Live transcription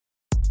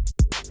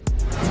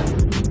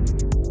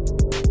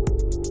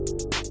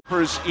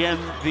In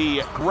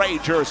the gray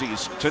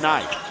jerseys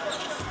tonight.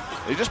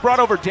 They just brought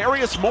over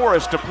Darius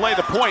Morris to play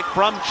the point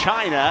from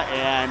China,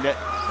 and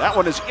that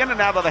one is in and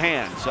out of the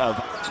hands of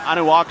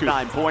Anuaku.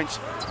 9 points.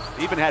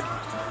 Even had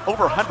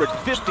over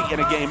 150 in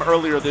a game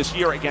earlier this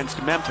year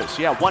against Memphis.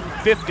 Yeah,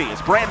 150 as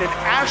Brandon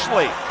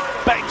Ashley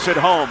banks it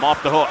home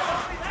off the hook.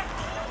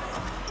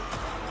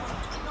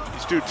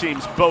 These two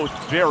teams both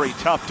very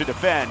tough to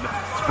defend.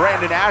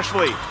 Brandon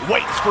Ashley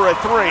waits for a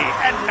three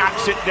and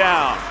knocks it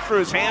down. Threw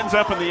his hands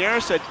up in the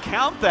air, said,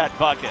 "Count that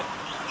bucket."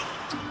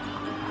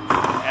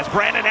 As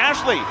Brandon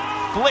Ashley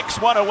flicks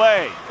one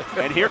away.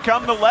 And here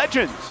come the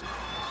legends.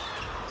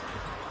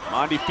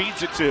 Monty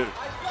feeds it to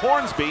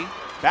Hornsby.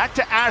 Back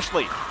to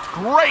Ashley.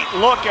 Great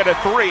look at a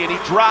three, and he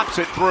drops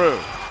it through.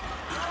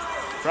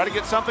 Try to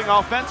get something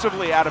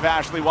offensively out of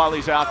Ashley while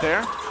he's out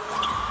there.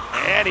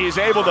 And he's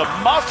able to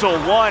muscle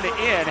one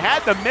in.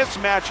 Had the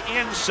mismatch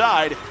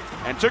inside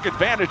and took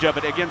advantage of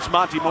it against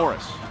Monty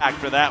Morris. Back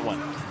for that one.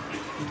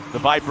 The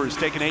Vipers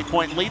take an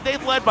 8-point lead.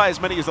 They've led by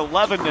as many as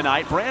 11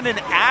 tonight. Brandon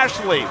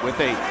Ashley with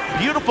a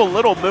beautiful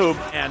little move.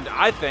 And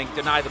I think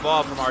deny the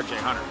ball from R.J.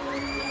 Hunter.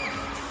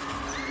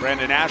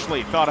 Brandon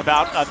Ashley thought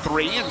about a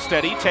three.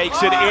 Instead, he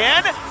takes it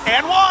in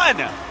and one.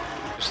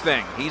 This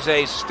thing, he's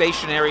a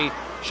stationary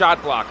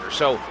shot blocker.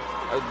 So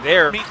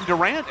they're meeting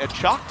Durant at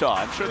Choctaw.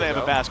 I'm sure they have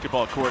a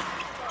basketball court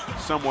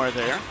somewhere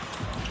there.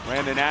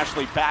 Brandon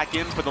Ashley back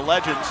in for the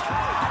Legends.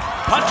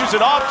 Punches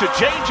it off to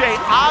J.J.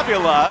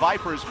 Avila.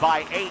 Vipers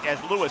by 8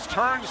 as Lewis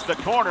turns the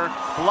corner.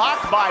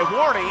 Blocked by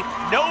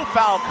Warney. No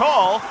foul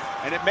call.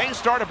 And it may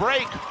start a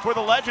break for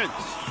the Legends.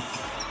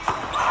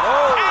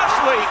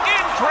 Ashley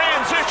in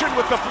transition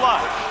with the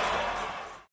flush.